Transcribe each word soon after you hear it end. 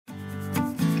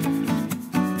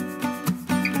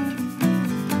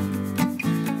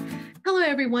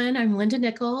everyone. I'm Linda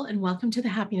Nickell, and welcome to the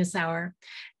Happiness Hour.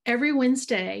 Every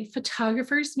Wednesday,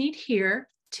 photographers meet here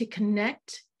to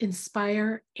connect,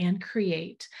 inspire, and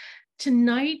create.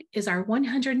 Tonight is our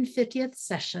 150th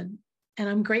session, and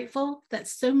I'm grateful that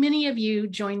so many of you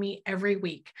join me every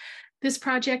week. This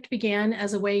project began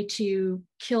as a way to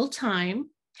kill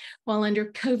time while under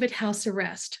COVID house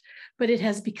arrest, but it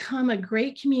has become a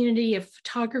great community of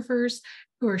photographers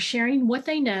who are sharing what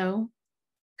they know,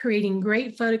 creating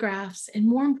great photographs, and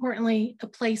more importantly, a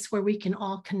place where we can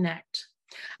all connect.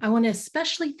 I want to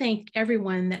especially thank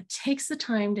everyone that takes the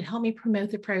time to help me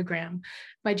promote the program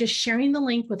by just sharing the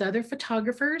link with other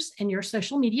photographers in your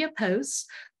social media posts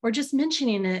or just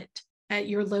mentioning it at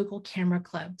your local camera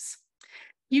clubs.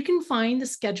 You can find the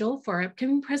schedule for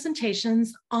upcoming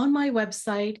presentations on my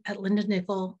website at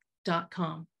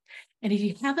lindanickell.com. And if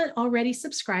you haven't already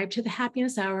subscribed to the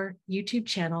Happiness Hour YouTube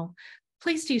channel,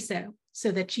 please do so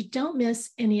that you don't miss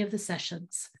any of the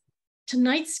sessions.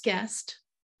 Tonight's guest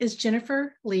is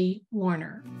Jennifer Leigh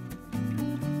Warner.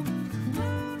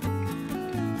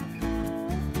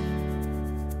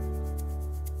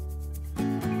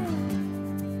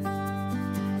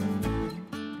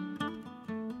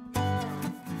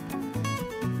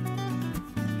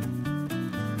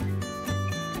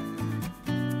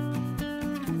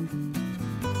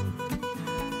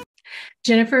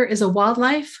 Jennifer is a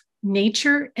wildlife,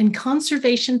 nature, and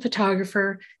conservation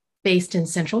photographer based in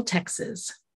Central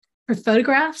Texas. Her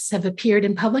photographs have appeared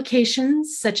in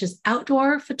publications such as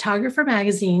Outdoor Photographer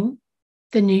Magazine,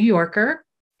 The New Yorker,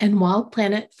 and Wild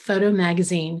Planet Photo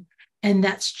Magazine, and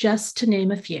that's just to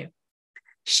name a few.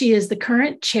 She is the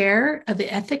current chair of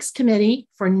the Ethics Committee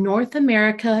for North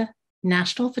America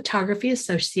National Photography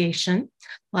Association.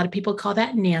 A lot of people call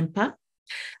that NAMPA.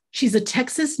 She's a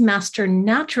Texas Master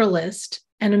Naturalist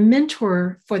and a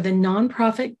mentor for the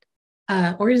nonprofit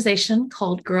organization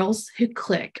called Girls Who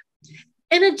Click,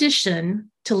 in addition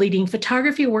to leading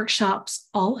photography workshops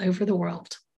all over the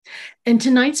world. In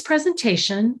tonight's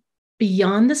presentation,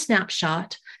 Beyond the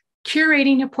Snapshot,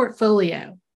 Curating a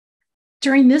Portfolio.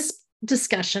 During this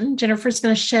discussion, Jennifer's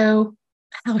going to show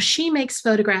how she makes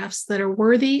photographs that are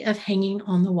worthy of hanging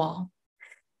on the wall.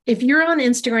 If you're on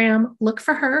Instagram, look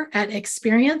for her at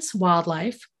Experience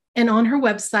Wildlife and on her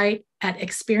website at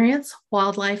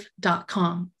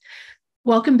experiencewildlife.com.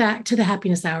 Welcome back to the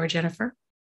Happiness Hour, Jennifer.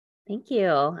 Thank you.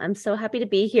 I'm so happy to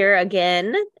be here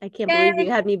again. I can't believe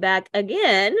you had me back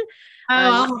again.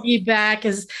 I'll be back.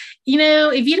 If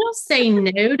you don't say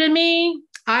no to me,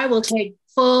 I will take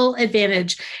full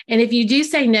advantage. And if you do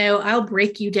say no, I'll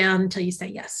break you down until you say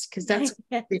yes, because that's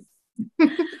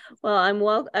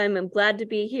Well, I'm glad to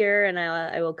be here, and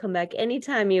I will come back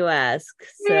anytime you ask.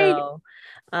 So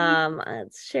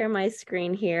let's share my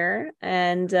screen here.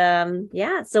 And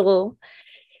so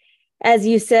as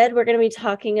you said, we're going to be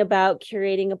talking about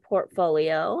curating a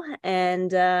portfolio.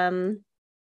 And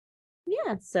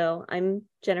so I'm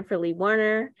Jennifer Leigh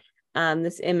Warner.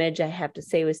 This image, I have to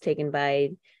say, was taken by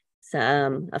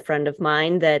a friend of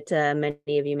mine that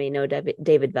many of you may know,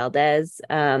 David Valdez.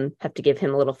 Have to give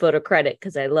him a little photo credit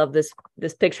because I love this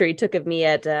picture he took of me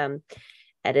at an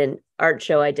art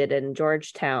show I did in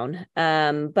Georgetown.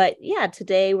 But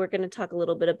today we're going to talk a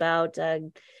little bit about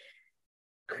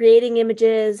creating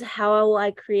images, how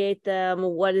I create them,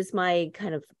 what is my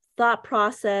kind of thought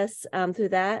process through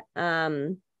that.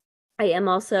 I am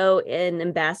also an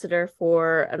ambassador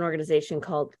for an organization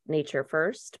called Nature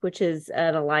First, which is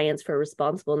an alliance for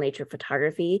responsible nature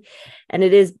photography. And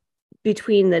it is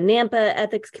between the NAMPA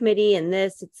Ethics Committee and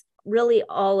this. It's really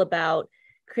all about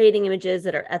creating images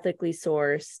that are ethically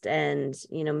sourced and,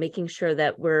 making sure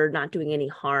that we're not doing any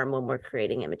harm when we're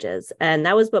creating images. And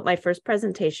that was what my first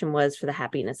presentation was for the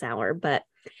Happiness Hour, but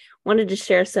wanted to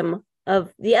share some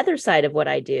of the other side of what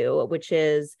I do, which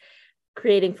is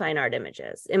creating fine art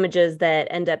images that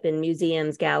end up in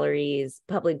museums, galleries,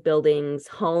 public buildings,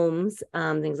 homes,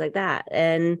 things like that.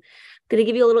 And I'm going to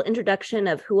give you a little introduction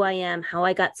of who I am, how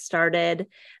I got started,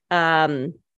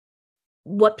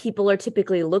 what people are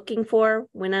typically looking for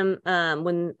when I'm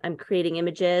creating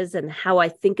images, and how I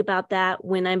think about that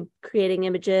when I'm creating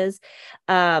images.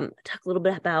 Talk a little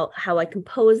bit about how I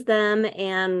compose them,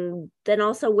 and then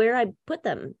also where I put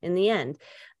them in the end.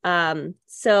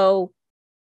 So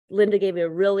Linda gave me a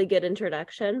really good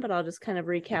introduction, but I'll just kind of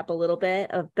recap a little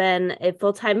bit. I've been a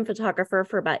full-time photographer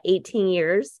for about 18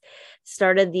 years,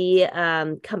 started the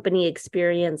company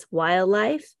Experience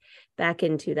Wildlife back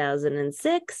in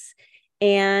 2006.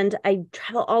 And I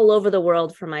travel all over the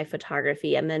world for my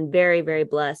photography. I'm then very, very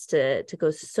blessed to go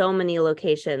so many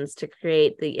locations to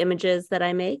create the images that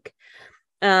I make.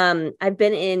 I've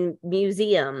been in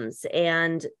museums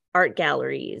and art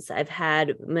galleries. I've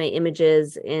had my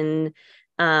images in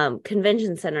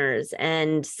convention centers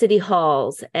and city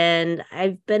halls, and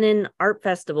I've been in art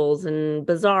festivals and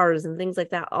bazaars and things like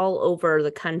that all over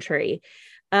the country.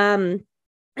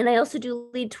 And I also do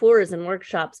lead tours and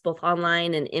workshops, both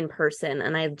online and in person.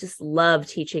 And I just love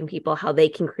teaching people how they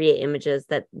can create images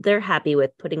that they're happy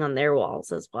with putting on their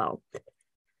walls as well.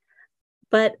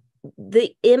 But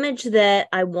the image that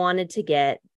I wanted to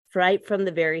get right from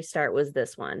the very start was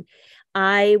this one.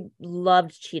 I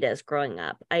loved cheetahs growing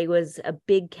up. I was a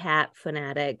big cat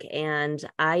fanatic, and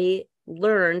I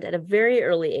learned at a very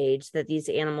early age that these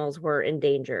animals were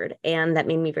endangered, and that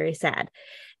made me very sad.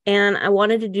 And I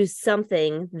wanted to do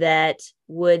something that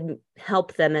would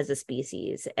help them as a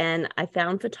species. And I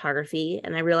found photography,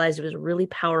 and I realized it was a really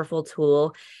powerful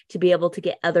tool to be able to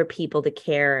get other people to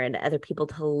care and other people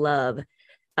to love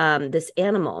this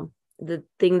animal. The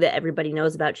thing that everybody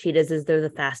knows about cheetahs is they're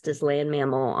the fastest land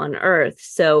mammal on Earth.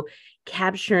 So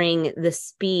capturing the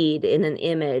speed in an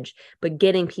image, but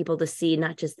getting people to see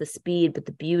not just the speed, but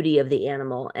the beauty of the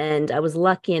animal. And I was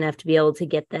lucky enough to be able to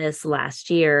get this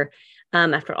last year,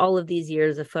 after all of these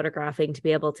years of photographing, to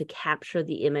be able to capture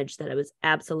the image that I was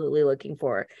absolutely looking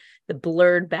for. The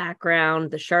blurred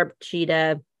background, the sharp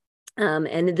cheetah.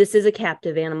 And this is a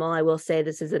captive animal. I will say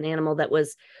this is an animal that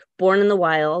was born in the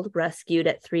wild, rescued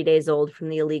at 3 days old from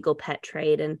the illegal pet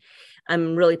trade. And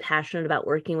I'm really passionate about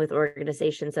working with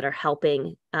organizations that are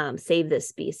helping save this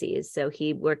species. So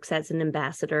he works as an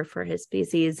ambassador for his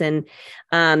species. And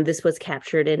this was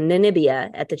captured in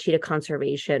Namibia at the Cheetah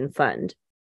Conservation Fund.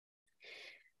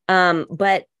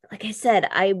 But like I said,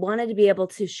 I wanted to be able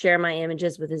to share my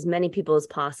images with as many people as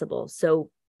possible. So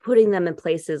putting them in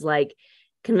places like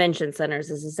convention centers.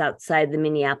 This is outside the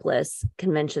Minneapolis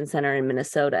Convention Center in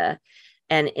Minnesota,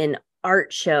 and in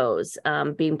art shows,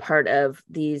 being part of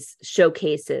these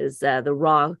showcases, the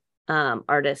raw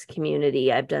artist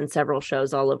community. I've done several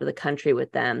shows all over the country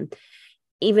with them.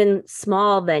 Even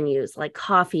small venues like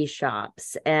coffee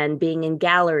shops, and being in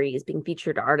galleries, being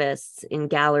featured artists in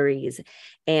galleries,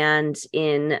 and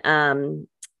in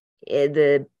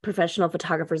the Professional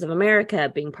Photographers of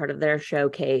America being part of their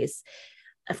showcase.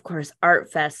 Of course,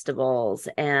 art festivals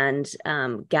and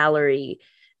gallery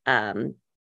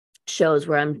shows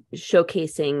where I'm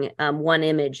showcasing one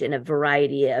image in a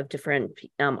variety of different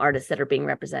artists that are being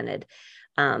represented.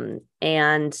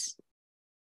 And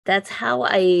that's how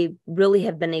I really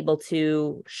have been able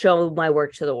to show my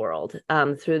work to the world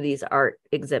through these art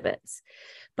exhibits.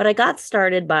 But I got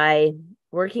started by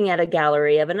working at a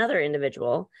gallery of another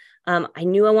individual. I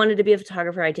knew I wanted to be a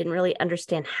photographer. I didn't really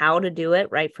understand how to do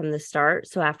it right from the start.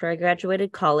 So after I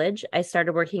graduated college, I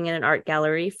started working in an art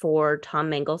gallery for Tom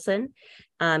Mangelson.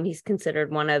 He's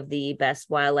considered one of the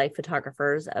best wildlife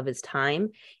photographers of his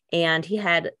time. And he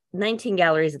had 19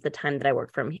 galleries at the time that I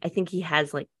worked for him. I think he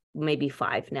has like maybe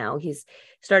 5 now. He's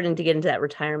starting to get into that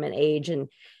retirement age and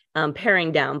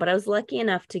paring down. But I was lucky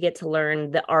enough to get to learn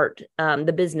the art,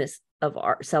 the business of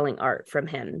art, selling art from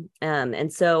him.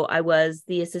 And so I was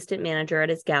the assistant manager at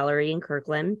his gallery in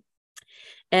Kirkland.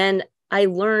 And I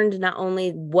learned not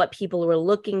only what people were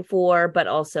looking for, but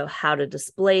also how to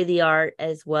display the art,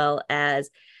 as well as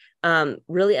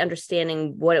really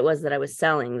understanding what it was that I was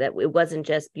selling, that it wasn't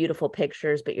just beautiful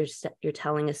pictures, but you're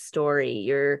telling a story.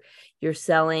 You're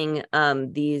selling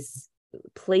these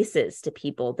places to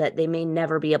people that they may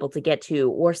never be able to get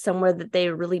to, or somewhere that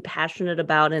they're really passionate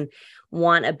about and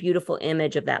want a beautiful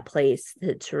image of that place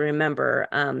to remember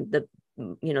the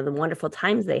wonderful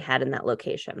times they had in that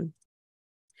location.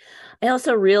 I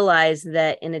also realized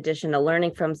that in addition to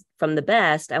learning from the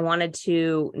best, I wanted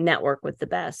to network with the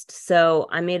best. So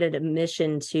I made it a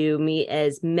mission to meet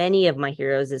as many of my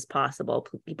heroes as possible,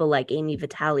 people like Amy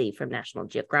Vitale from National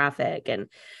Geographic and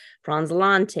Franz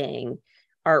Lanting,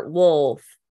 Art Wolf,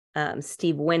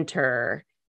 Steve Winter,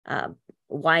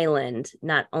 Weiland,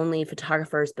 not only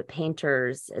photographers, but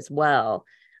painters as well.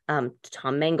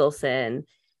 Tom Mangelson,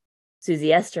 Susie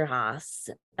Esterhaas,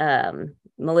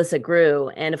 Melissa Grew,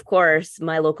 and of course,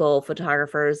 my local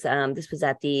photographers. This was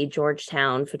at the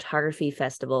Georgetown Photography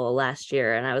Festival last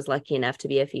year, and I was lucky enough to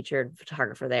be a featured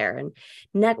photographer there, and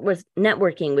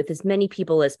networking with as many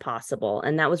people as possible.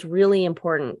 And that was really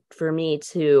important for me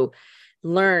to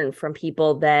learn from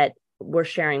people that were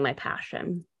sharing my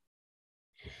passion.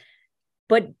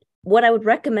 But what I would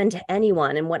recommend to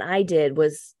anyone, and what I did,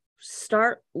 was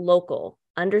start local,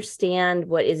 understand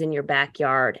what is in your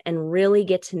backyard, and really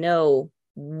get to know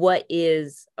what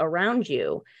is around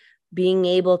you. being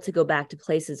able to go back to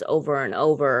places over and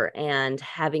over and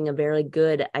having a very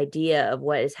good idea of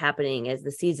what is happening as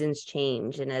the seasons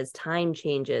change and as time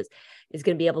changes is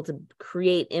going to be able to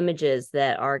create images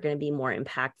that are going to be more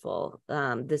impactful.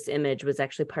 This image was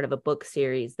actually part of a book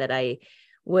series that I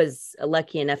was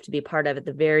lucky enough to be part of at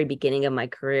the very beginning of my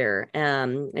career.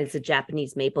 It's a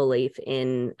Japanese maple leaf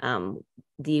in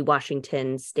the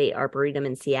Washington State Arboretum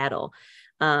in Seattle.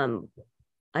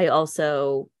 I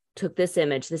also took this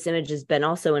image. This image has been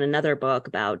also in another book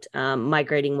about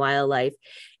migrating wildlife.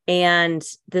 And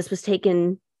this was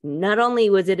taken, not only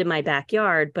was it in my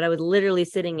backyard, but I was literally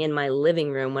sitting in my living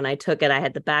room when I took it. I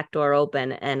had the back door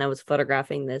open and I was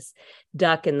photographing this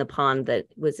duck in the pond that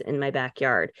was in my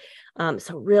backyard.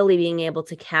 So really being able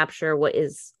to capture what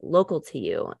is local to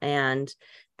you. And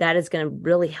that is going to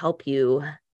really help you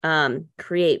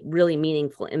create really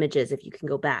meaningful images if you can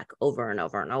go back over and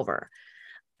over and over.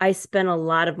 I spent a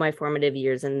lot of my formative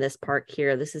years in this park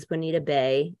here. This is Bonita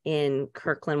Bay in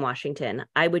Kirkland, Washington.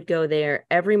 I would go there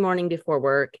every morning before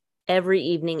work, every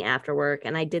evening after work.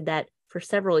 And I did that for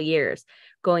several years,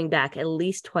 going back at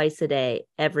least twice a day,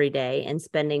 every day, and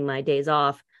spending my days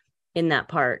off in that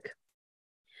park.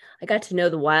 I got to know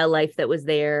the wildlife that was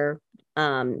there,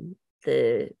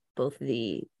 both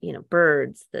the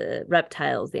birds, the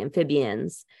reptiles, the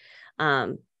amphibians,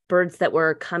 birds that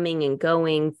were coming and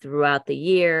going throughout the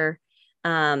year,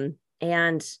 and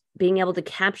being able to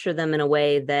capture them in a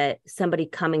way that somebody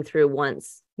coming through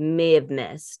once may have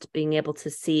missed, being able to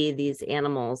see these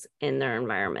animals in their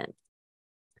environment.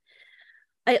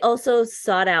 I also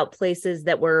sought out places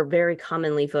that were very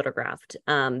commonly photographed.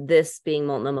 This being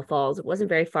Multnomah Falls. It wasn't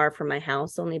very far from my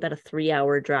house, only about a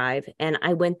 3-hour drive. And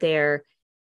I went there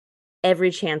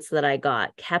every chance that I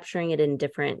got, capturing it in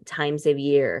different times of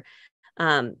year.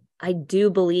 I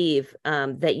do believe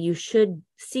that you should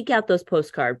seek out those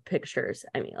postcard pictures.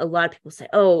 I mean, a lot of people say,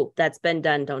 oh, that's been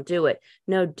done, don't do it.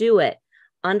 No, do it.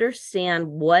 Understand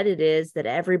what it is that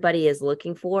everybody is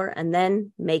looking for and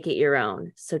then make it your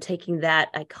own. So taking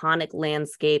that iconic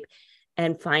landscape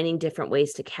and finding different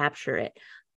ways to capture it.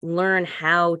 Learn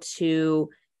how to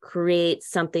create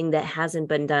something that hasn't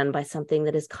been done by something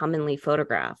that is commonly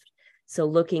photographed. So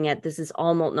looking at, this is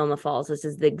all Multnomah Falls. This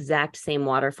is the exact same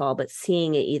waterfall, but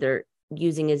seeing it either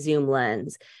using a zoom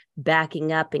lens,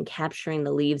 backing up and capturing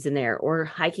the leaves in there, or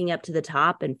hiking up to the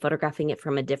top and photographing it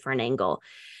from a different angle.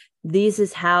 This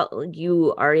is how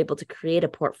you are able to create a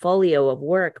portfolio of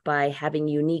work, by having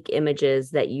unique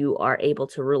images that you are able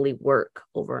to really work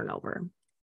over and over.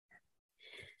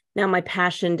 Now, my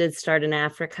passion did start in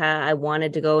Africa. I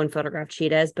wanted to go and photograph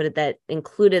cheetahs, but that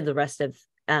included the rest of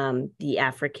the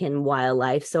African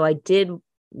wildlife. So I did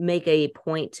make a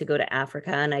point to go to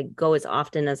Africa, and I go as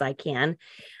often as I can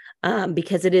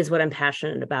because it is what I'm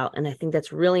passionate about. And I think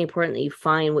that's really important, that you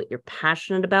find what you're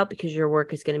passionate about, because your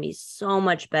work is going to be so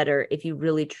much better if you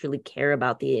really, truly care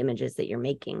about the images that you're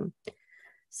making.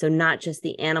 So not just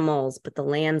the animals, but the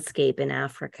landscape in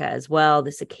Africa as well,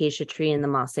 this acacia tree in the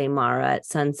Masai Mara at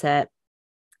sunset.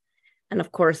 And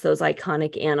of course, those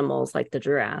iconic animals like the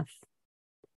giraffe.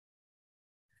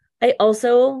 I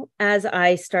also, as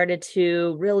I started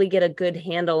to really get a good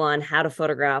handle on how to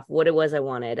photograph what it was I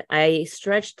wanted, I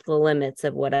stretched the limits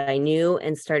of what I knew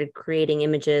and started creating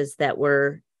images that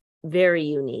were very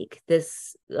unique.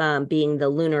 This being the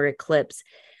lunar eclipse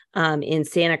in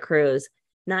Santa Cruz,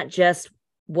 not just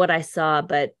what I saw,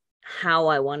 but how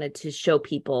I wanted to show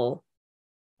people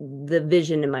the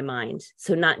vision in my mind.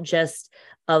 So not just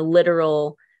a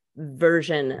literal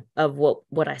version of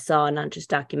what I saw, not just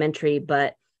documentary,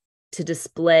 but to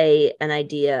display an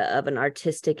idea of an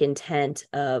artistic intent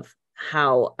of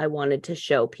how I wanted to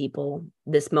show people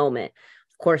this moment.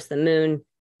 Of course, the moon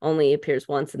only appears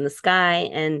once in the sky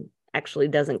and actually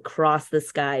doesn't cross the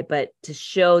sky, but to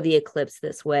show the eclipse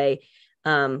this way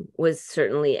was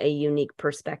certainly a unique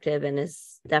perspective, and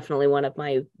is definitely one of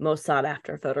my most sought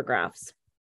after photographs.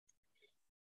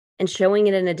 And showing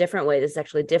it in a different way. This is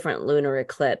actually a different lunar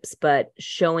eclipse, but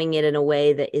showing it in a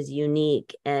way that is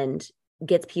unique and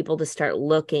gets people to start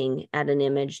looking at an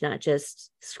image, not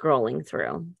just scrolling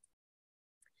through.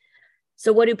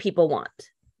 So what do people want?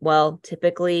 Well,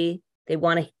 typically they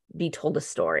want to be told a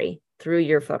story through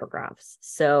your photographs.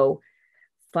 So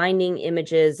finding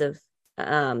images of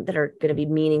that are going to be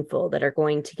meaningful, that are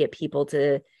going to get people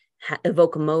to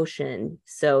evoke emotion.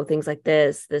 So things like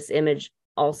this image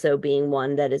also being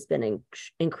one that has been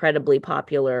incredibly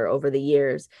popular over the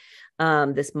years.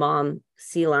 This mom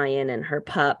sea lion and her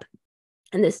pup,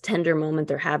 and this tender moment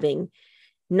they're having,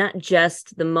 not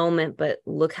just the moment, but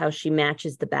look how she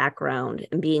matches the background,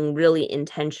 and being really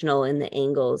intentional in the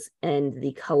angles and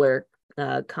the color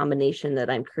combination that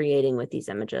I'm creating with these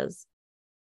images.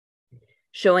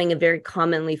 Showing a very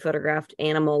commonly photographed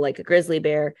animal like a grizzly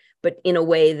bear, but in a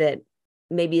way that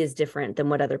maybe is different than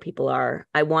what other people are.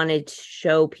 I wanted to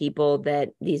show people that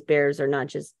these bears are not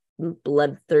just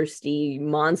bloodthirsty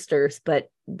monsters, but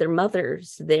they're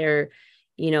mothers, they're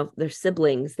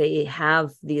siblings, they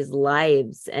have these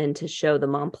lives, and to show the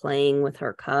mom playing with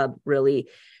her cub really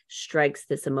strikes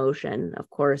this emotion. Of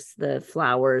course, the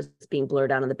flowers being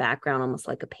blurred out in the background, almost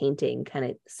like a painting, kind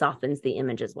of softens the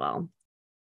image as well.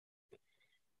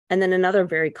 And then another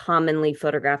very commonly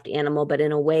photographed animal, but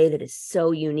in a way that is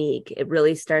so unique, it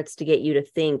really starts to get you to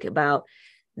think about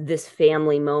this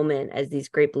family moment as these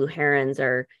great blue herons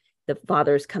are, the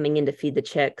father's coming in to feed the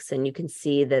chicks, and you can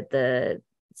see that the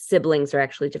siblings are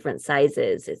actually different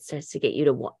sizes. It starts to get you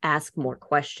to ask more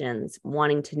questions,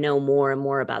 wanting to know more and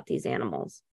more about these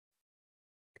animals.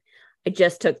 I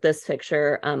just took this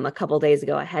picture a couple days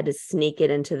ago. I had to sneak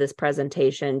it into this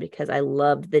presentation because I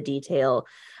loved the detail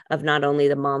of not only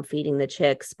the mom feeding the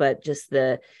chicks, but just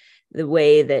the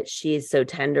way that she's so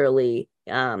tenderly,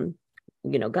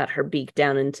 got her beak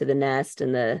down into the nest,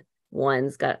 and the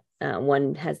one's got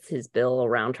one has his bill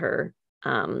around her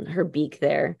beak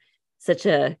there. Such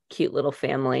a cute little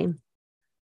family.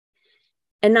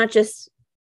 And not just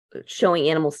showing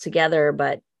animals together,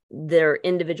 but their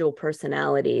individual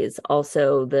personalities,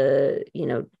 also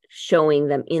showing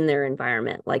them in their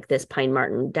environment, like this pine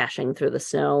marten dashing through the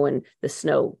snow and the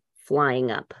snow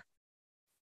flying up.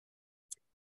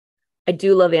 I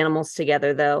do love animals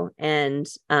together though, and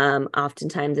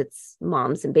oftentimes it's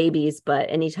moms and babies, but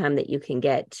anytime that you can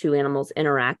get two animals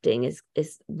interacting is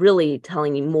really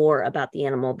telling you more about the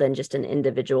animal than just an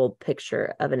individual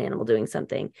picture of an animal doing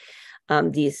something.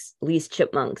 These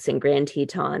chipmunks and Grand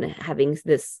Teton having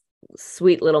this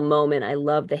sweet little moment. I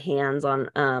love the hands on,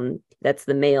 that's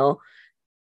the male.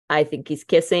 I think he's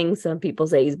kissing. Some people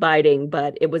say he's biting,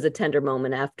 but it was a tender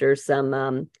moment after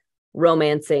some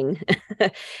romancing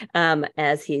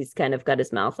as he's kind of got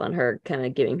his mouth on her, kind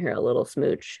of giving her a little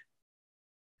smooch.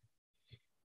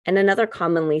 And another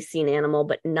commonly seen animal,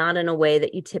 but not in a way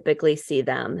that you typically see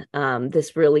them.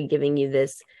 This really giving you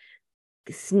this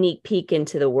sneak peek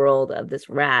into the world of this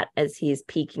rat as he's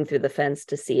peeking through the fence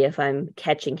to see if I'm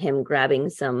catching him grabbing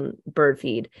some bird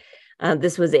feed.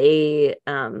 This was a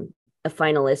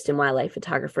finalist in Wildlife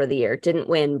Photographer of the Year. Didn't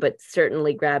win, but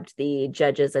certainly grabbed the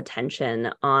judges'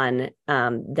 attention on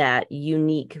that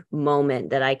unique moment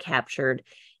that I captured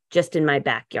just in my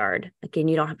backyard. Again,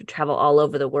 you don't have to travel all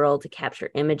over the world to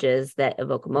capture images that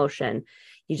evoke emotion.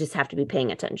 You just have to be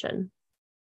paying attention.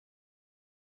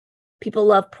 People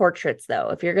love portraits, though.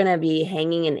 If you're going to be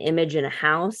hanging an image in a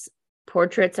house,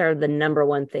 portraits are the number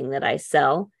one thing that I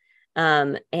sell.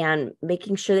 And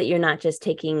making sure that you're not just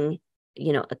taking,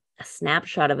 a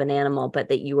snapshot of an animal, but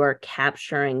that you are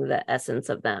capturing the essence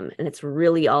of them. And it's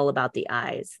really all about the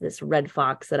eyes. This red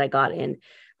fox that I got in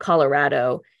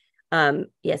Colorado,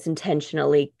 yes,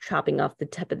 intentionally chopping off the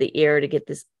tip of the ear to get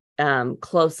this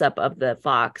close up of the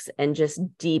fox and just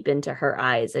deep into her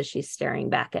eyes as she's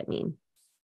staring back at me.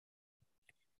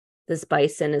 This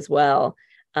bison as well,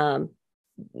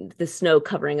 the snow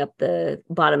covering up the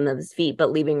bottom of his feet,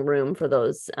 but leaving room for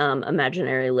those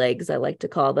imaginary legs, I like to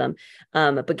call them.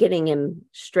 But getting him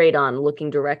straight on, looking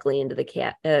directly into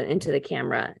the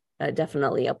camera,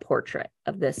 definitely a portrait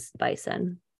of this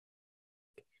bison.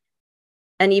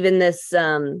 And even this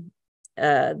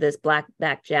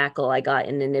black-backed jackal I got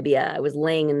in Namibia, I was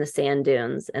laying in the sand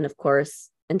dunes, and of course,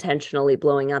 intentionally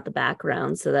blowing out the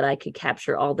background so that I could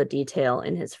capture all the detail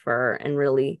in his fur and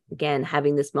really, again,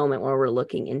 having this moment where we're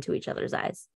looking into each other's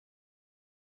eyes.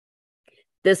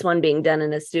 This one being done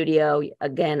in a studio,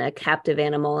 again, a captive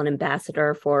animal, an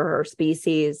ambassador for her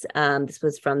species. This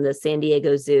was from the San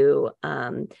Diego Zoo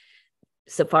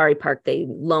Safari Park. They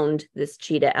loaned this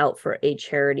cheetah out for a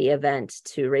charity event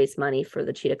to raise money for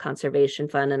the Cheetah Conservation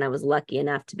Fund. And I was lucky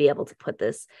enough to be able to put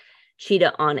this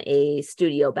cheetah on a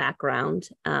studio background.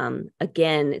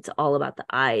 Again, it's all about the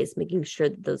eyes, making sure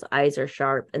that those eyes are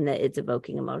sharp and that it's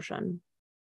evoking emotion.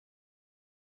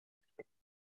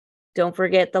 Don't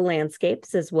forget the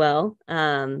landscapes as well.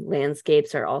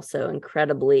 Landscapes are also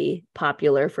incredibly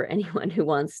popular for anyone who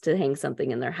wants to hang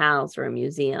something in their house or a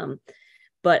museum.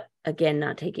 But again,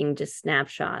 not taking just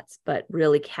snapshots, but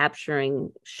really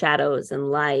capturing shadows and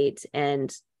light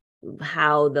and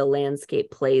how the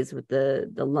landscape plays with the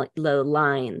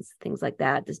lines, things like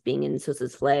that. This being in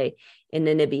Sossusvlei in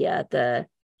Namibia,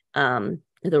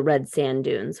 the red sand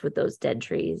dunes with those dead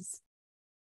trees.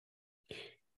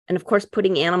 And of course,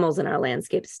 putting animals in our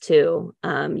landscapes too,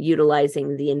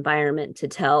 utilizing the environment to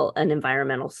tell an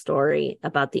environmental story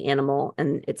about the animal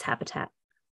and its habitat.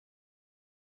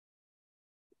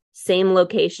 Same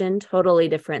location, totally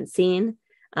different scene.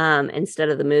 Instead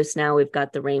of the moose, now we've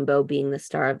got the rainbow being the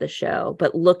star of the show,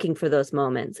 but looking for those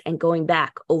moments and going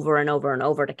back over and over and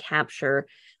over to capture,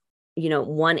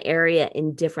 one area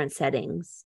in different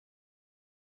settings.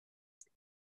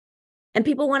 And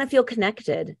people want to feel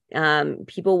connected.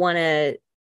 People want to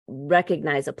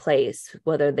recognize a place,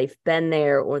 whether they've been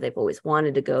there or they've always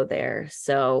wanted to go there.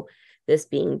 So this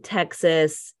being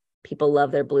Texas, people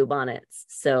love their bluebonnets.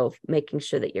 So making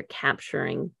sure that you're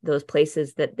capturing those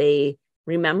places that they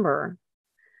remember.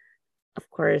 Of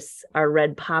course, our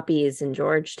red poppies in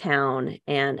Georgetown,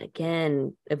 and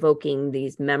again, evoking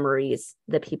these memories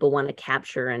that people want to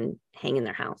capture and hang in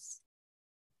their house.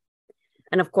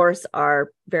 And of course,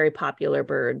 our very popular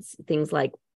birds, things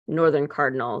like northern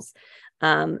cardinals.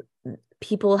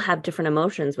 People have different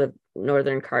emotions with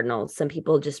northern cardinals. Some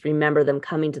people just remember them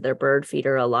coming to their bird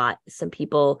feeder a lot. Some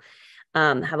people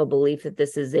have a belief that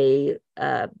this is a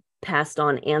passed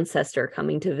on ancestor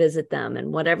coming to visit them.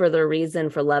 And whatever the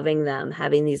reason for loving them,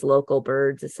 having these local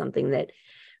birds is something that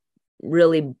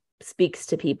really speaks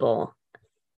to people.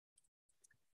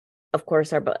 Of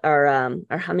course, our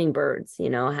hummingbirds,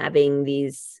 having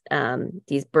these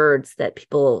birds that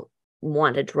people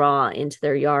want to draw into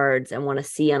their yards and want to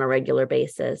see on a regular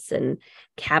basis, and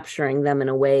capturing them in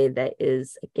a way that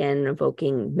is, again,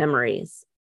 evoking memories.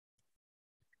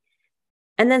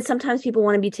 And then sometimes people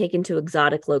want to be taken to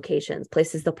exotic locations,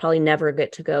 places they'll probably never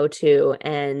get to go to,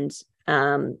 and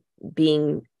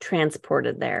being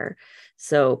transported there.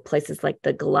 So places like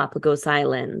the Galapagos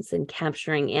Islands, and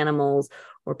capturing animals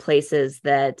or places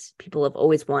that people have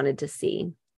always wanted to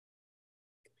see.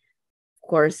 Of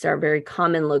course, there are very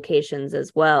common locations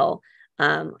as well.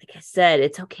 Like I said,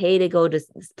 it's okay to go to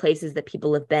places that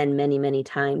people have been many, many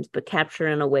times, but capture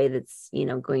in a way that's,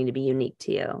 going to be unique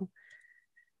to you.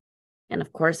 And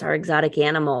of course, our exotic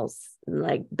animals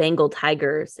like Bengal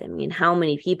tigers. I mean, how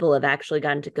many people have actually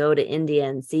gotten to go to India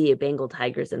and see Bengal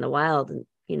tigers in the wild? And,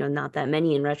 not that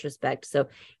many in retrospect. So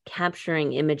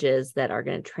capturing images that are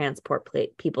going to transport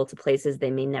people to places they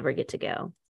may never get to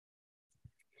go.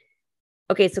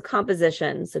 Okay, so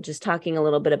composition. So just talking a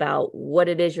little bit about what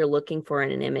it is you're looking for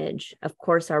in an image. Of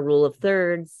course, our rule of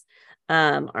thirds,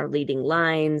 our leading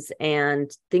lines, and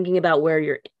thinking about where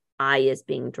your eye is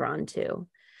being drawn to.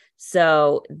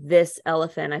 So this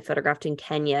elephant I photographed in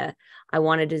Kenya, I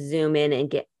wanted to zoom in and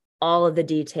get all of the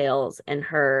details in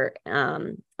her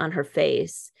on her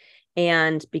face.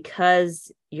 And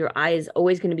because your eye is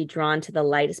always going to be drawn to the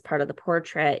lightest part of the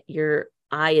portrait, your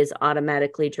eye is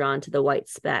automatically drawn to the white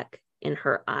speck in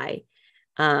her eye.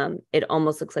 It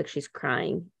almost looks like she's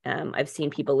crying. I've seen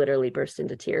people literally burst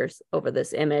into tears over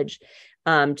this image,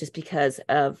 just because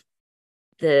of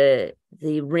the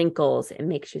wrinkles. It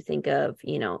makes you think of,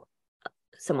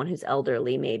 someone who's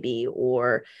elderly maybe,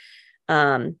 or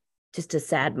just a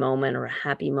sad moment or a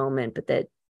happy moment, but that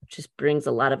just brings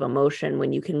a lot of emotion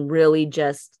when you can really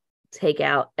just take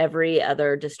out every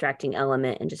other distracting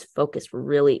element and just focus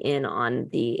really in on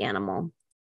the animal.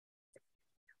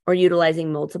 Or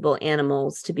utilizing multiple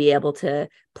animals to be able to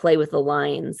play with the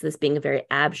lines, this being a very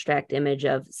abstract image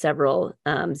of several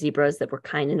zebras that were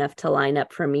kind enough to line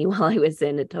up for me while I was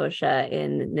in Etosha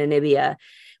in Namibia,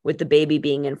 with the baby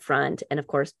being in front. And of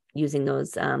course, using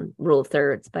those rule of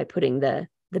thirds by putting the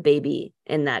baby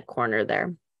in that corner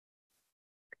there.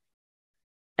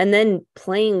 And then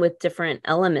playing with different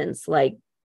elements, like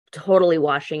totally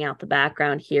washing out the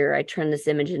background here. I turned this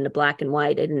image into black and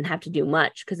white. I didn't have to do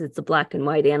much because it's a black and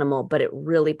white animal, but it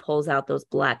really pulls out those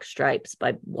black stripes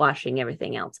by washing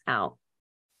everything else out.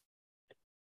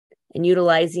 And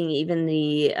utilizing even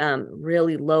the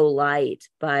really low light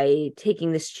by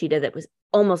taking this cheetah that was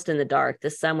almost in the dark. The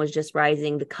sun was just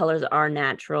rising. The colors are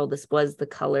natural. This was the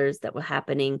colors that were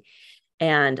happening.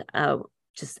 And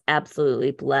just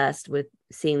absolutely blessed with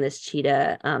seeing this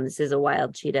cheetah. This is a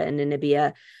wild cheetah in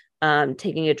Namibia,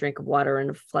 taking a drink of water and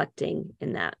reflecting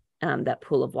in that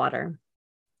pool of water.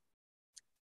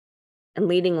 And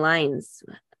leading lines,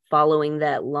 following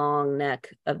that long neck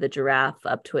of the giraffe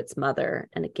up to its mother.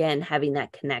 And again, having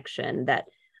that connection, that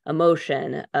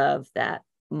emotion of that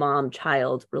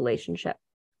mom-child relationship.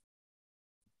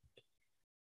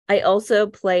 I also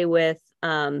play with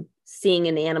seeing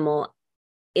an animal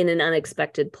in an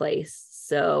unexpected place.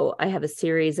 So I have a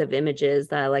series of images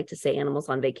that I like to say animals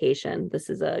on vacation. This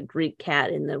is a Greek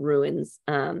cat in the ruins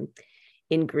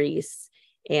in Greece.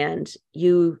 And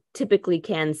you typically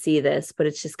can see this, but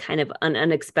it's just kind of an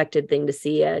unexpected thing to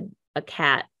see a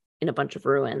cat in a bunch of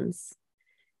ruins.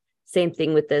 Same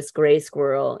thing with this gray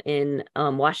squirrel in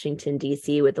Washington,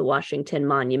 D.C. with the Washington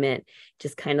Monument.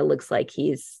 Just kind of looks like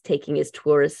he's taking his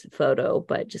tourist photo,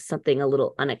 but just something a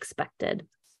little unexpected.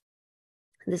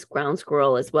 This ground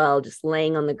squirrel as well, just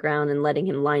laying on the ground and letting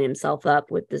him line himself up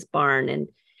with this barn in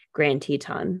Grand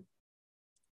Teton.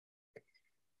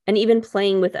 And even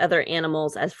playing with other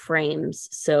animals as frames.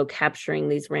 So capturing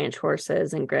these ranch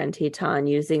horses in Grand Teton,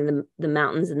 using the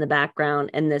mountains in the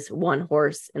background and this one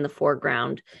horse in the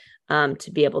foreground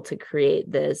to be able to create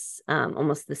this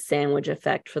almost the sandwich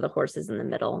effect for the horses in the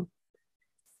middle.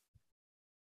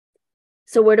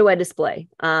 So where do I display?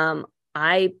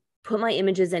 I put my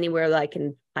images anywhere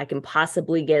that I can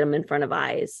possibly get them in front of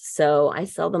eyes. So I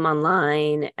sell them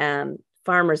online,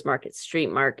 farmers markets,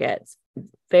 street markets,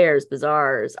 fairs,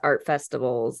 bazaars, art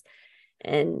festivals,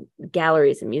 and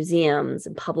galleries and museums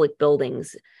and public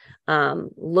buildings,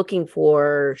 looking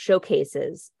for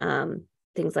showcases,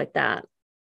 things like that.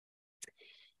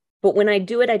 But when I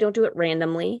do it, I don't do it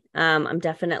randomly. I'm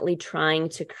definitely trying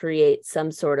to create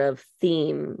some sort of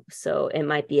theme. So it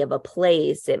might be of a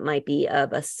place, it might be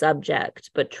of a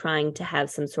subject, but trying to have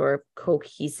some sort of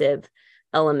cohesive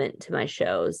element to my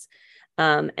shows.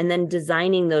 And then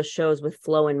designing those shows with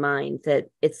flow in mind, that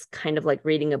it's kind of like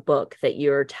reading a book, that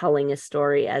you're telling a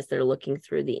story as they're looking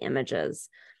through the images.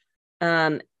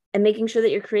 And making sure that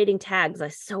you're creating tags. I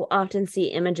so often see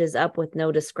images up with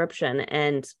no description,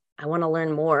 and I want to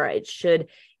learn more. It should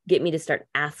get me to start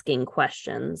asking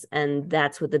questions. And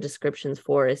that's what the description's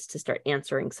for, is to start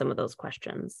answering some of those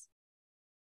questions.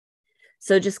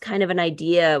 So just kind of an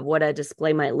idea of what a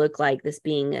display might look like, this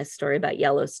being a story about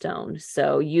Yellowstone.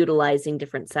 So utilizing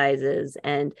different sizes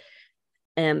and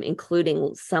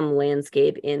including some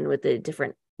landscape in with the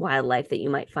different wildlife that you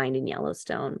might find in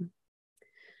Yellowstone.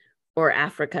 Or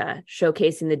Africa,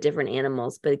 showcasing the different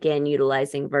animals, but again,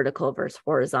 utilizing vertical versus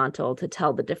horizontal to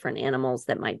tell the different animals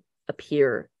that might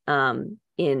appear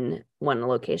in one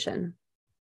location.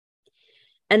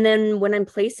 And then when I'm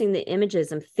placing the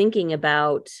images, I'm thinking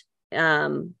about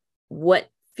what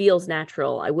feels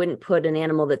natural. I wouldn't put an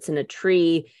animal that's in a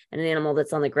tree and an animal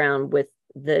that's on the ground with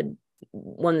the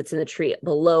one that's in the tree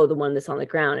below the one that's on the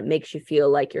ground. It makes you feel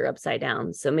like you're upside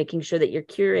down. So making sure that you're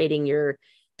curating your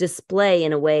display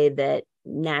in a way that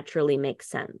naturally makes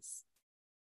sense.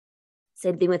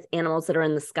 Same thing with animals that are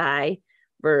in the sky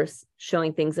versus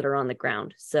showing things that are on the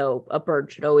ground. So a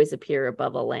bird should always appear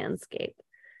above a landscape.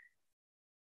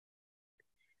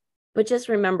 But just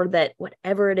remember that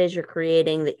whatever it is you're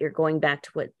creating, that you're going back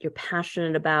to what you're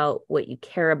passionate about, what you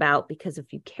care about, because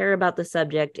if you care about the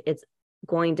subject, it's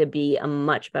going to be a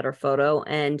much better photo,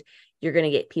 and you're going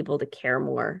to get people to care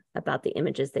more about the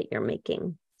images that you're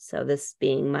making. So this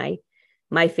being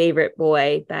my favorite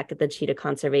boy back at the Cheetah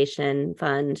Conservation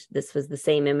Fund, this was the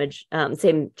same image,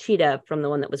 same cheetah from the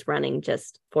one that was running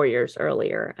just 4 years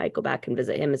earlier. I go back and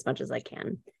visit him as much as I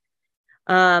can.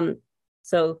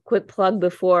 So quick plug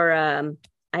before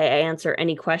I answer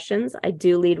any questions. I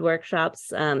do lead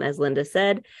workshops, as Linda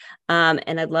said,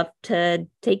 and I'd love to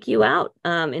take you out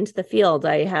into the field.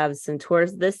 I have some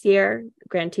tours this year,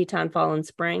 Grand Teton Fall and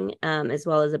Spring, as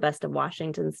well as a Best of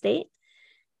Washington State.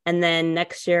 And then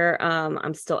next year,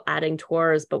 I'm still adding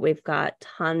tours, but we've got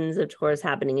tons of tours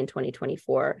happening in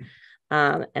 2024.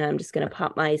 And I'm just going to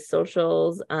pop my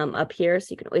socials up here, so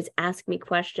you can always ask me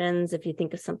questions. If you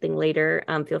think of something later,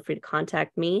 feel free to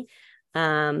contact me.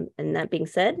 And that being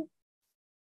said,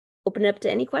 open it up to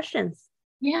any questions.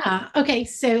 Yeah. Okay.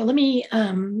 So let me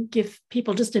give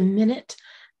people just a minute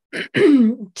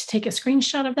to take a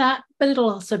screenshot of that, but it'll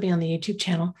also be on the YouTube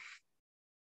channel.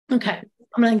 Okay.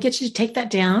 I'm going to get you to take that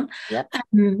down. Yep.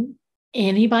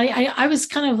 Anybody? I was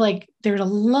kind of like, there are a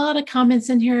lot of comments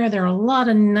in here. There are a lot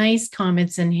of nice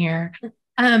comments in here,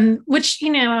 which,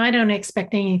 I don't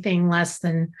expect anything less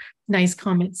than nice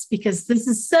comments, because this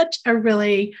is such a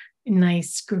really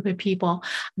nice group of people.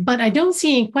 But I don't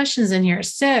see any questions in here.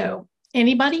 So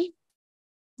anybody?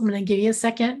 I'm going to give you a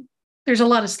second. There's a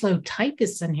lot of slow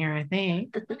typists in here, I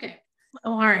think. Okay.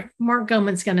 All right. Mark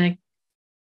Goman's going to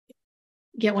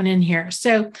get one in here.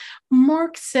 So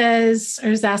Mark says,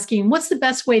 or is asking, what's the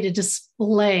best way to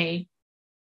display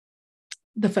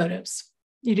the photos?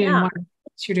 You're doing watercolors,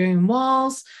 you're doing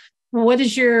walls.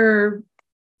 What's your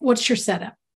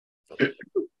setup?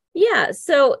 Yeah.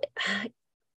 So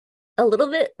a little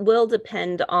bit will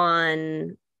depend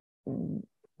on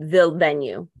the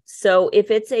venue. So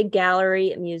if it's a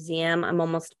gallery, a museum, I'm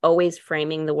almost always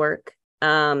framing the work.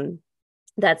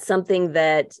 That's something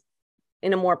that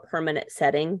in a more permanent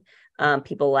setting,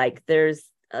 people like. There's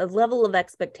a level of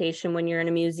expectation when you're in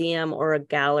a museum or a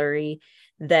gallery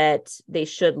that they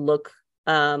should look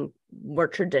more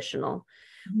traditional.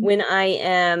 Mhm. When I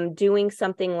am doing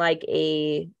something like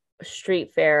a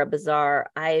street fair, a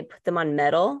bazaar, I put them on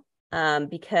metal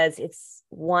because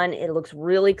it looks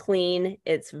really clean,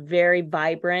 it's very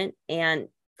vibrant, and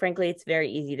frankly, it's very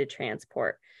easy to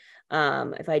transport.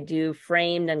 If I do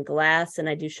framed and glass and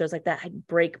I do shows like that, I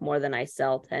break more than I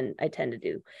sell, and I tend to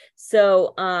do.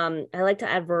 So I like to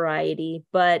add variety,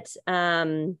 but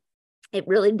it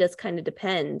really does kind of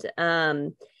depend.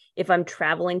 If I'm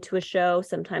traveling to a show,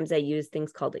 sometimes I use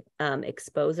things called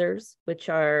exposers, which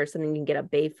are something you can get a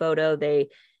Bay Photo.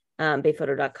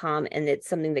 Bayphoto.com, and it's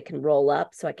something that can roll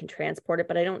up so I can transport it,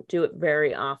 but I don't do it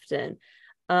very often.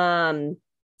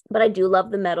 But I do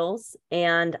love the metals,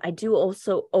 and I do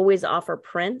also always offer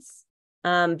prints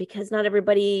because not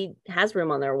everybody has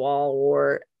room on their wall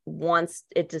or wants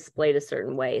it displayed a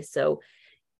certain way. So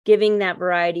giving that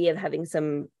variety of having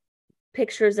some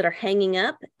pictures that are hanging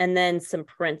up and then some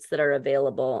prints that are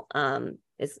available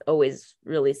is always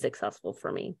really successful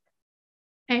for me.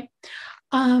 Okay.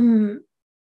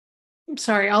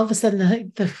 Sorry, all of a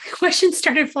sudden the questions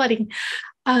started flooding.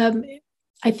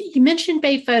 I think you mentioned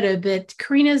Bay Photo, but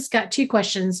Karina's got two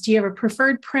questions. Do you have a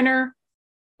preferred printer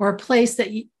or a place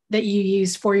that you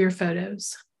use for your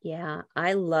photos? Yeah,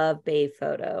 I love Bay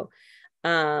Photo.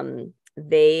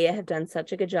 They have done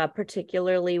such a good job,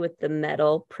 particularly with the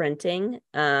metal printing.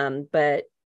 But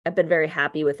I've been very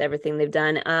happy with everything they've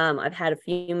done. I've had a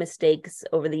few mistakes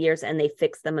over the years and they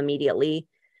fixed them immediately.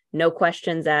 No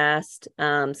questions asked.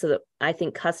 So that I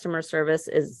think customer service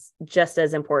is just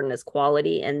as important as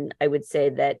quality. And I would say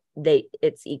that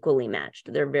it's equally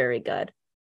matched. They're very good.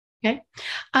 Okay.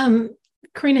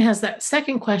 Karina has that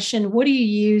second question. What do you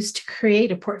use to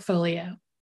create a portfolio?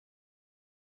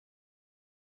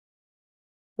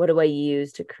 What do I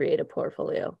use to create a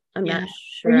portfolio? I'm not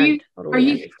sure I'm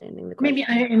totally understanding the question.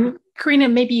 And Karina,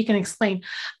 maybe you can explain.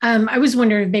 I was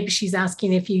wondering, maybe she's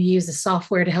asking if you use a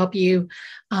software to help you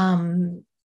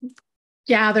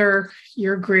gather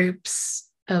your groups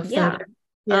of photos.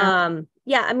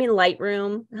 Yeah, I mean,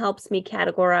 Lightroom helps me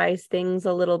categorize things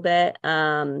a little bit.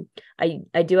 I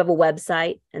do have a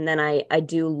website, and then I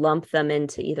do lump them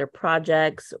into either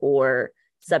projects or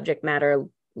subject matter,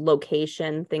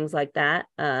 location, things like that.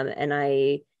 And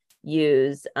I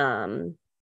use Squarespace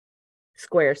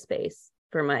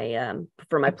for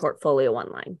my portfolio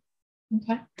online.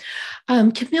 Okay.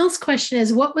 Camille's question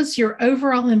is, what was your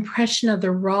overall impression of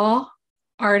the raw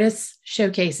artists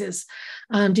showcases?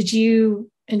 Did you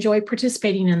enjoy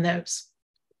participating in those?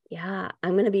 Yeah,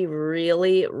 I'm going to be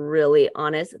really, really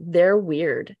honest. They're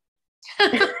weird.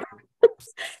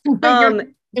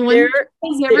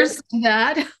 Never seen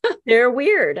that. They're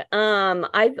weird.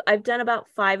 I've done about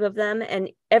 5 of them, and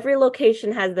every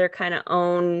location has their kind of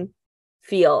own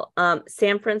feel.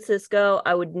 San Francisco,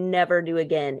 I would never do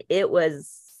again. It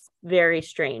was very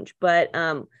strange, but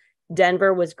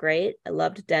Denver was great. I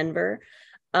loved Denver.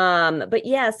 But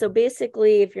yeah, so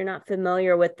basically, if you're not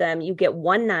familiar with them, you get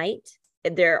one night.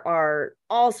 There are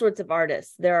all sorts of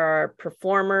artists. There are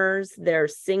performers,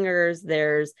 there's singers,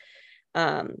 there's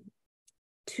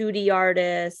 2D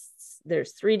artists,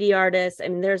 there's 3D artists. I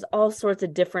mean, there's all sorts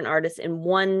of different artists in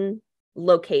one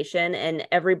location, and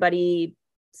everybody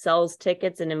sells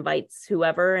tickets and invites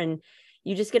whoever, and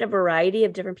you just get a variety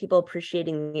of different people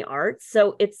appreciating the art.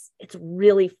 So it's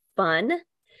really fun,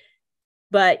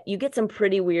 but you get some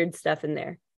pretty weird stuff in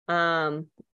there.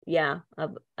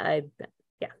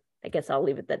 I guess I'll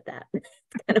leave it at that. It's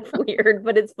kind of weird,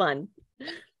 but it's fun.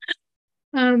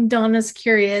 Donna's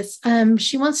curious.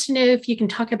 She wants to know if you can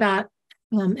talk about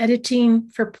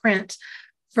editing for print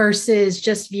versus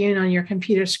just viewing on your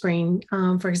computer screen.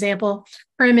 For example,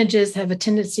 her images have a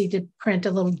tendency to print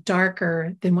a little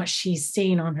darker than what she's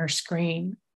seeing on her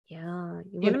screen. Yeah,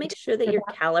 you want to make sure that you're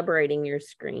calibrating your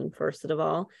screen, first of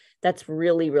all. That's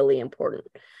really, really important.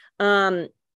 And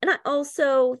I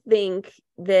also think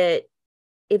that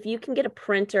if you can get a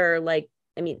printer,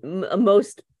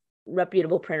 most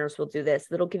reputable printers will do this.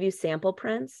 That'll give you sample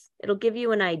prints. It'll give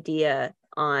you an idea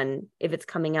on if it's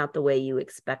coming out the way you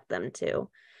expect them to.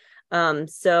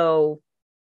 So,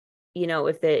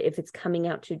 if it's coming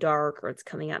out too dark or it's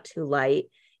coming out too light,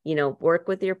 work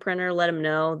with your printer, let them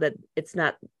know that it's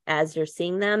not as you're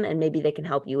seeing them, and maybe they can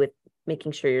help you with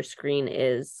making sure your screen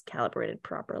is calibrated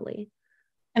properly.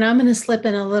 And I'm going to slip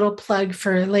in a little plug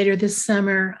for later this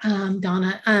summer,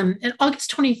 Donna. On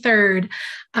August 23rd,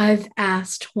 I've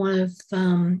asked one of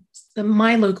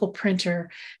my local printer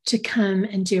to come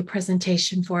and do a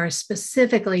presentation for us,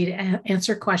 specifically to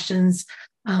answer questions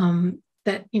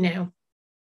that,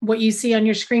 what you see on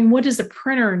your screen. What does a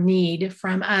printer need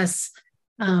from us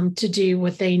to do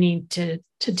what they need to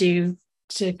do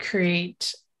to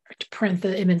create, to print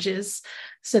the images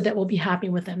so that we'll be happy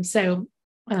with them. So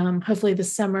hopefully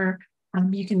this summer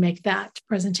you can make that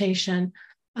presentation.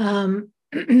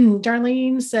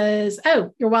 Darlene says,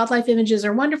 oh, your wildlife images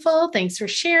are wonderful. Thanks for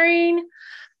sharing.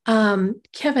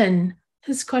 Kevin,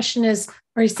 his question is,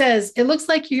 or he says, it looks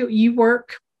like you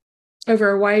work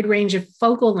over a wide range of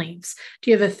focal lengths.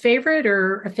 Do you have a favorite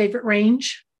or a favorite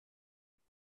range?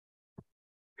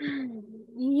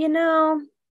 You know,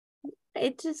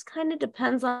 it just kind of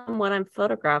depends on what I'm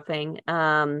photographing.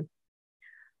 I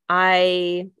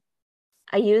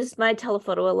use my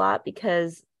telephoto a lot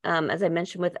because, as I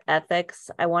mentioned with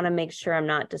ethics, I want to make sure I'm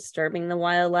not disturbing the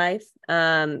wildlife.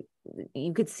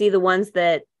 You could see the ones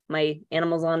that my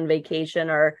animals on vacation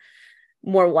are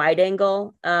more wide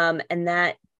angle, and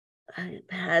that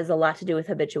has a lot to do with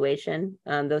habituation.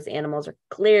 Those animals are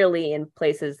clearly in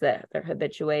places that they're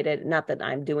habituated. Not that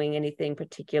I'm doing anything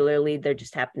particularly, they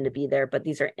just happen to be there, but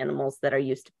these are animals that are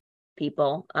used to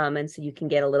people. And so you can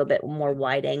get a little bit more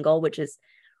wide angle, which is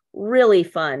really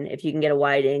fun if you can get a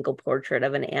wide angle portrait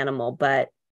of an animal, but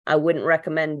I wouldn't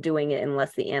recommend doing it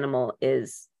unless the animal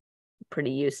is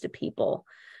pretty used to people.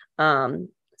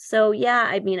 So yeah,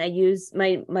 I mean, I use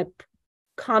my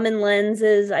common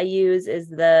lenses I use is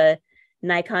the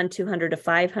Nikon 200 to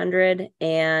 500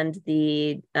 and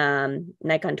the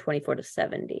Nikon 24 to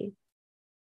 70.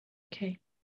 Okay.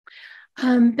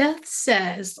 Beth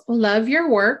says, love your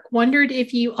work. Wondered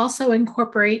if you also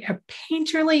incorporate a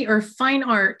painterly or fine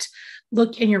art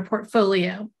look in your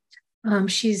portfolio.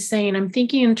 She's saying, I'm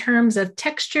thinking in terms of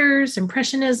textures,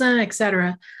 impressionism,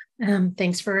 etc.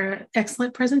 Thanks for an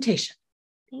excellent presentation.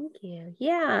 Thank you.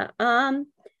 Yeah.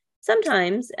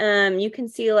 Sometimes you can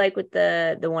see like with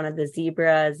the one of the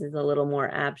zebras is a little more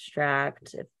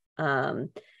abstract. It's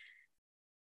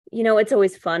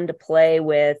always fun to play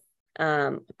with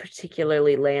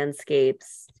particularly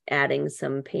landscapes, adding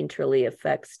some painterly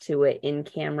effects to it in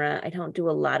camera. I don't do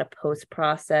a lot of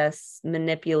post-process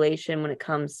manipulation when it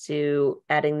comes to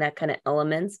adding that kind of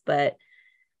elements, but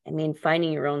I mean,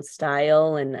 finding your own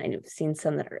style, and I've seen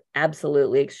some that are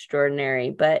absolutely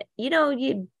extraordinary, but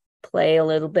you play a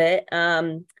little bit.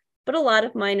 But a lot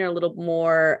of mine are a little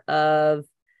more of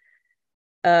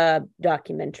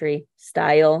documentary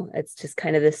style. It's just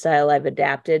kind of the style I've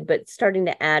adapted, but starting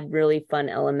to add really fun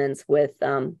elements with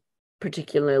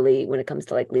particularly when it comes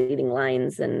to like leading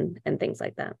lines and things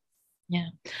like that. Yeah.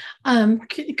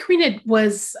 Karina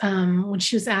was, when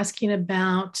she was asking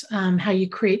about how you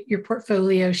create your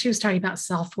portfolio, she was talking about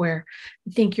software.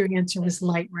 I think your answer was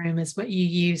Lightroom is what you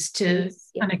use to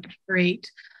kind of create.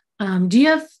 Do you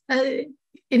have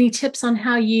any tips on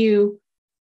how you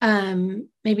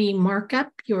maybe mark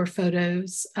up your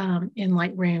photos in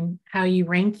Lightroom, how you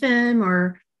rank them,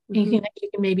 or anything that you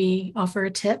can maybe offer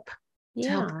a tip to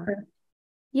help her?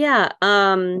 Yeah.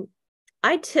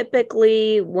 I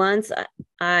typically, once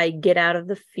I get out of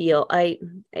the field, I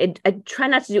try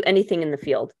not to do anything in the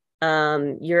field.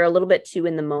 You're a little bit too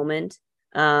in the moment,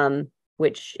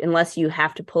 which unless you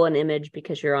have to pull an image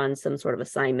because you're on some sort of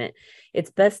assignment, it's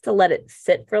best to let it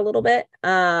sit for a little bit.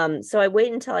 So I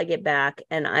wait until I get back,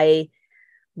 and I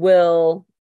will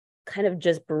kind of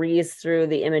just breeze through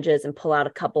the images and pull out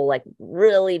a couple like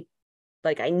really,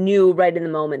 like I knew right in the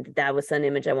moment that was an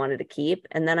image I wanted to keep,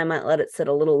 and then I might let it sit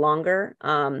a little longer.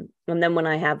 And then when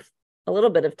I have a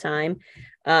little bit of time,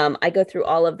 I go through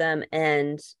all of them,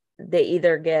 and they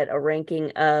either get a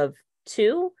ranking of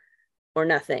 2 or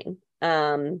nothing.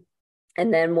 And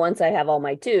then once I have all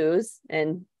my 2s,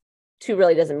 and 2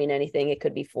 really doesn't mean anything, it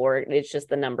could be 4, it's just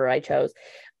the number I chose.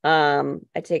 I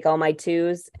take all my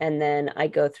 2s, and then I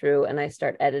go through and I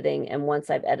start editing. And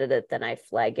once I've edited, then I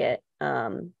flag it.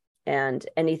 And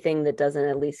anything that doesn't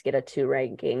at least get a 2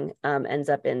 ranking ends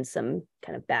up in some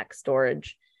kind of back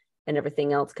storage, and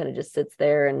everything else kind of just sits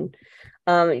there. And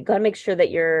you got to make sure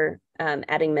that you're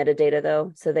adding metadata,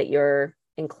 though, so that you're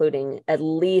including at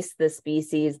least the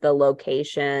species, the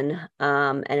location,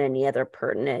 and any other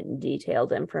pertinent and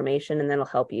detailed information, and that'll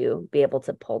help you be able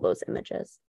to pull those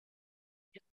images.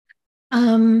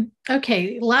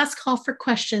 Okay, last call for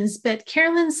questions, but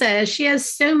Carolyn says she has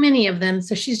so many of them,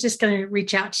 so she's just going to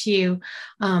reach out to you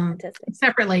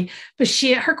separately. But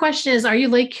her question is, are you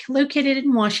located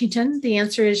in Washington? The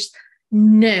answer is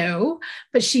no,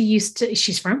 but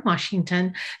she's from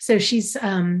Washington, so she's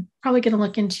probably going to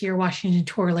look into your Washington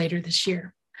tour later this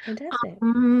year. Fantastic.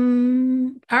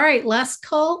 All right, last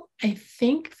call, I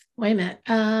think. Wait a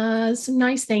minute, some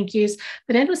nice thank yous,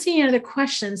 but I don't see any other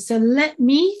questions. So let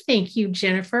me thank you,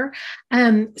 Jennifer.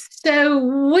 So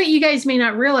what you guys may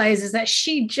not realize is that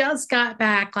she just got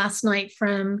back last night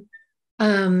from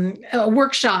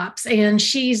workshops, and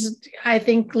she's, I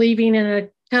think, leaving in a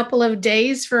couple of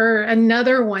days for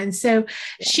another one. So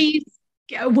she's,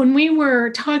 when we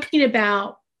were talking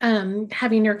about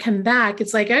having her come back,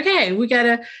 it's like, okay, we got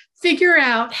to figure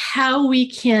out how we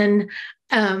can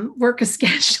work a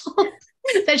schedule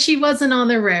that she wasn't on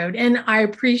the road. And I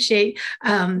appreciate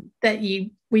that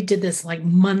we did this like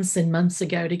months and months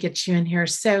ago to get you in here.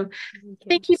 So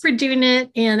thank you for doing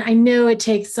it. And I know it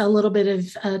takes a little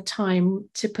bit of time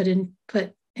to put a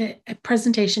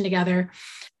presentation together.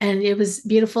 And it was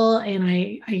beautiful. And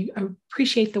I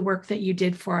appreciate the work that you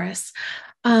did for us.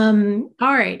 All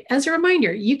right. As a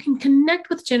reminder, you can connect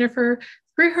with Jennifer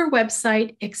through her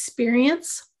website,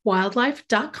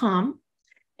 experiencewildlife.com.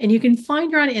 And you can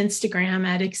find her on Instagram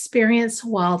at Experience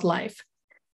Wildlife.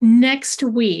 Next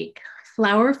week,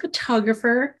 flower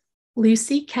photographer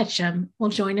Lucy Ketchum will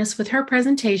join us with her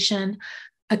presentation,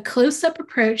 A Close-Up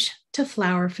Approach to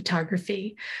Flower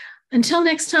Photography. Until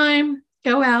next time,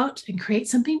 go out and create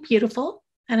something beautiful,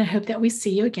 and I hope that we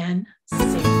see you again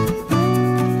soon.